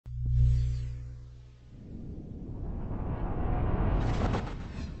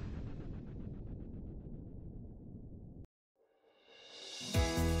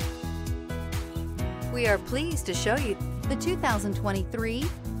We are pleased to show you the 2023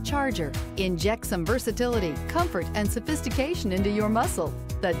 Charger. Inject some versatility, comfort, and sophistication into your muscle.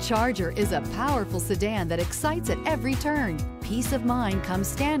 The Charger is a powerful sedan that excites at every turn. Peace of mind comes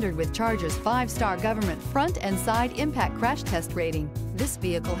standard with Charger's 5-star government front and side impact crash test rating. This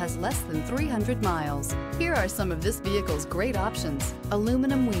vehicle has less than 300 miles. Here are some of this vehicle's great options: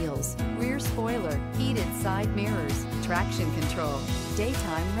 aluminum wheels, rear spoiler, heated side mirrors, traction control,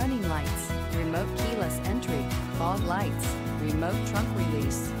 daytime running lights, remote keyless entry, fog lights, remote trunk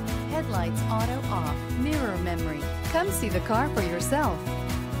release, headlights auto off, mirror memory. Come see the car for yourself.